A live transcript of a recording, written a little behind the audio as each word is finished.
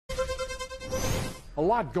A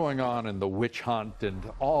lot going on in the witch hunt and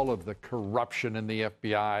all of the corruption in the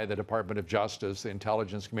FBI, the Department of Justice, the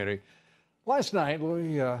intelligence community. Last night,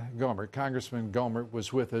 Congressman Gohmert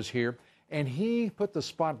was with us here, and he put the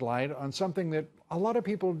spotlight on something that a lot of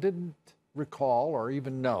people didn't recall or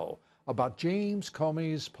even know about James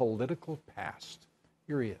Comey's political past.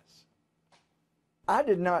 Here he is. I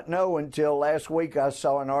did not know until last week I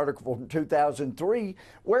saw an article from 2003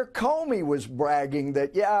 where Comey was bragging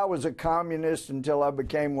that, yeah, I was a communist until I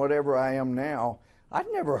became whatever I am now. I'd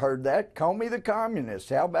never heard that. Comey the communist.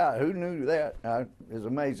 How about it? Who knew that? It's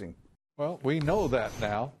amazing. Well, we know that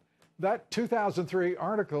now. That 2003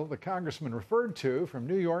 article the congressman referred to from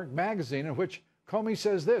New York Magazine, in which Comey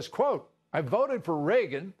says this, quote, "I voted for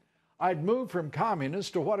Reagan. I'd moved from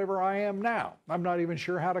communist to whatever I am now. I'm not even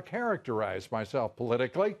sure how to characterize myself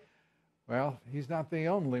politically." Well, he's not the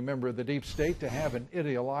only member of the deep state to have an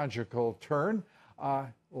ideological turn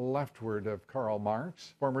leftward of Karl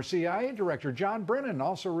Marx. Former CIA Director John Brennan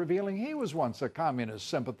also revealing he was once a communist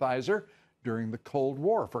sympathizer during the Cold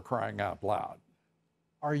War, for crying out loud.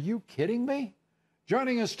 Are you kidding me?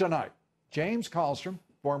 Joining us tonight, James Kallstrom,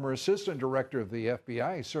 former assistant director of the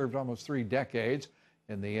FBI. He served almost 3 decades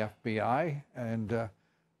in the FBI and a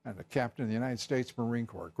captain of the United States Marine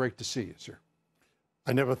Corps. Great to see you, sir.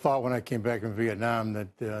 I never thought when I came back from Vietnam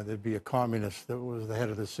that there'd be a communist that was the head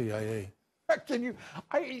of the CIA. Can you?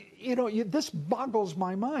 This boggles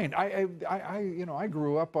my mind. I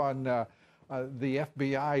grew up on the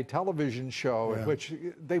FBI television show in which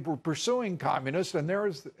they were pursuing communists, and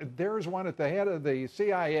there's one at the head of the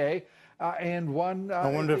CIA and one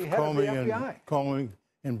I wonder if at the head of the FBI. Comey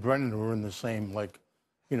and Brennan were in the same,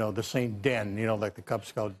 the same den, like the Cub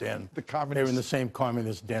Scout den. The communists. They were in the same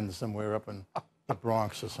communist den somewhere up in the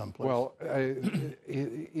Bronx or someplace. Well,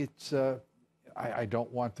 I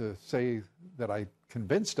don't want to say that I'm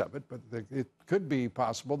convinced of it, but it could be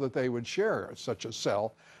possible that they would share such a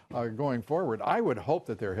cell going forward. I would hope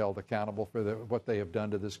that they're held accountable for what they have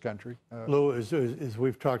done to this country. Lou, as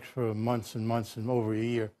we've talked for months and months and over a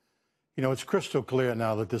year, it's crystal clear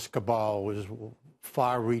now that this cabal was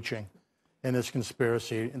far-reaching in this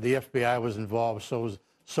conspiracy. The FBI was involved, so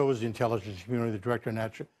was the intelligence community, the director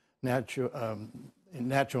of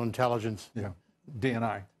natural intelligence. Yeah.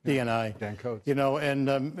 DNI. Dan Coates.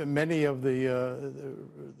 And many of the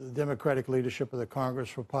Democratic leadership of the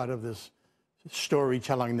Congress were part of this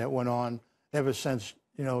storytelling that went on ever since,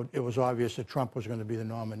 it was obvious that Trump was going to be the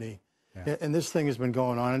nominee. Yeah. And this thing has been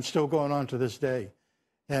going on and still going on to this day.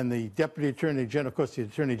 And the Deputy Attorney General, of course, the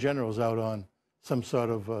Attorney General is out on some sort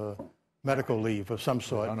of medical leave of some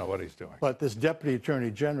sort. I don't know what he's doing. But this Deputy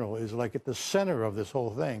Attorney General is like at the center of this whole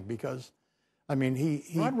thing because,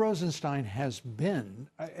 Rod Rosenstein has been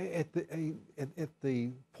at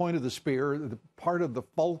the point of the spear, the part of the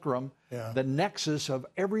fulcrum, the nexus of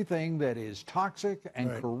everything that is toxic and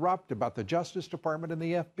corrupt about the Justice Department and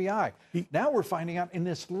the FBI. Now we're finding out in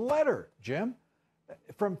this letter, Jim,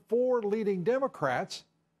 from 4 leading Democrats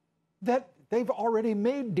that they've already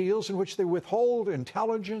made deals in which they withhold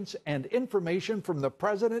intelligence and information from the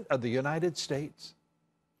President of the United States.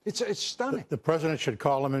 It's stunning. The president should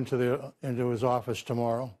call him into his office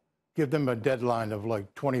tomorrow, give them a deadline of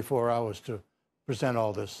like 24 hours to present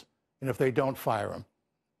all this. And if they don't, fire him.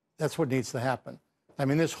 That's what needs to happen.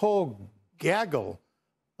 This whole gaggle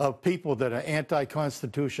of people that are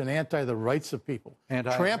anti-Constitution, anti the rights of people,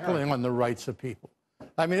 trampling on the rights of people.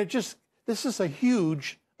 This is a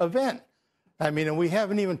huge event. And we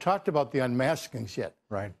haven't even talked about the unmaskings yet.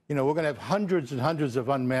 Right. We're going to have hundreds and hundreds of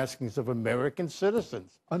unmaskings of American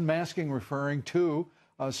citizens. Unmasking referring to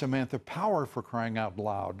Samantha Power, for crying out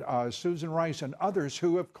loud, Susan Rice and others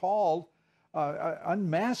who have called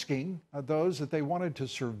unmasking those that they wanted to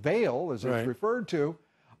surveil, as it's referred to.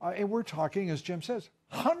 And we're talking, as Jim says,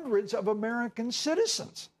 hundreds of American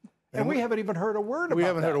citizens. And we haven't even heard a word about that. We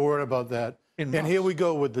haven't heard a word about that. And here we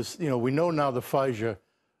go with this, we know now the Pfizer,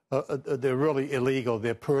 they're really illegal.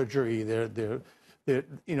 They're perjury. They're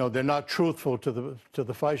not truthful to the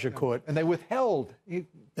Pfizer court. And they withheld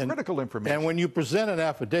critical information. And when you present an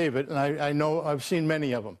affidavit, and I know I've seen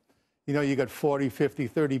many of them, you got 40, 50,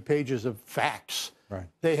 30 pages of facts. Right.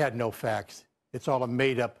 They had no facts. It's all a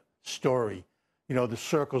made-up story. That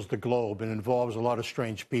circles the globe and involves a lot of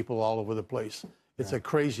strange people all over the place. It's a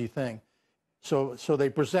crazy thing. So they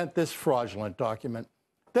present this fraudulent document.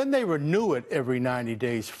 Then they renew it every 90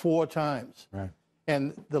 days 4 times. Right.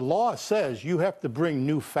 And the law says you have to bring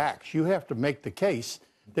new facts. You have to make the case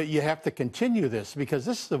that you have to continue this because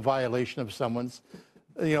this is a violation of someone's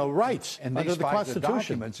rights under the Constitution.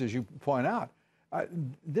 Documents, as you point out,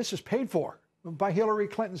 this is paid for by Hillary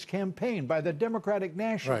Clinton's campaign, by the Democratic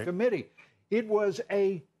National Committee. It was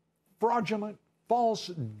a fraudulent, false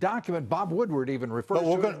document. Bob Woodward even refers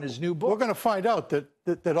to it in his new book. We're going to find out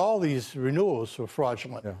that all these renewals were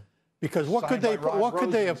fraudulent. Yeah. Because what could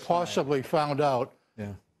they have possibly found out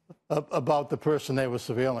about the person they were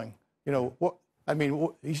surveilling? You know, what? I mean,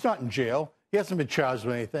 he's not in jail. He hasn't been charged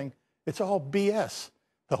with anything. It's all BS.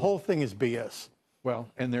 The whole thing is BS. Well,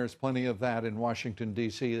 and there's plenty of that in Washington,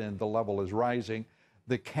 D.C., and the level is rising.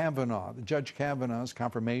 The Judge Kavanaugh's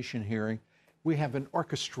confirmation hearing, we have an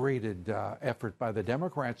orchestrated effort by the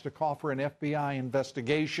Democrats to call for an FBI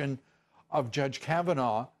investigation of Judge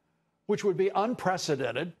Kavanaugh, which would be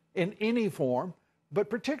unprecedented in any form, but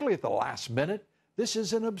particularly at the last minute. This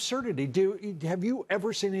is an absurdity. Have you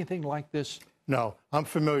ever seen anything like this? No, I'm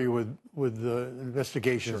familiar with the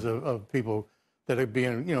investigations of people that are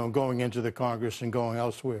being, going into the Congress and going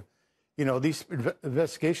elsewhere. You know, these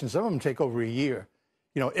investigations, some of them take over a year.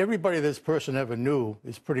 You know, everybody this person ever knew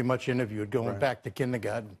is pretty much interviewed, going back to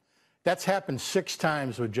kindergarten. That's happened 6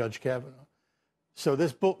 times with Judge Kavanaugh. So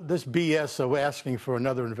this BS of asking for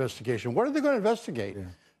another investigation, what are they going to investigate? Yeah.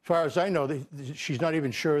 As far as I know, she's not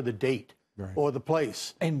even sure of the date or the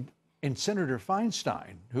place. And Senator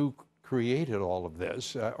Feinstein, who created all of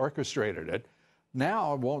this, orchestrated it,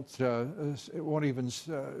 now won't even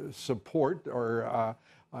support or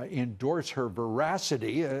endorse her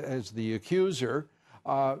veracity as the accuser,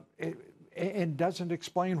 and doesn't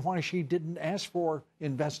explain why she didn't ask for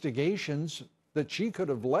investigations that she could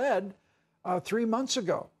have led 3 months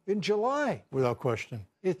ago in July. Without question.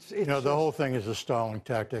 It's the whole thing is a stalling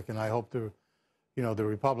tactic, and I hope the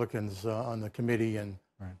Republicans on the committee and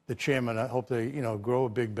the chairman, I hope they, grow a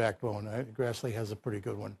big backbone. Grassley has a pretty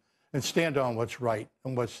good one, and stand on what's right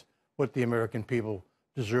and what the American people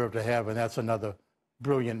deserve to have, and that's another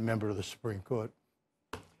brilliant member of the Supreme Court.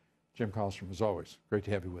 Jim Kallstrom, as always, great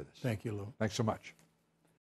to have you with us. Thank you, Lou. Thanks so much.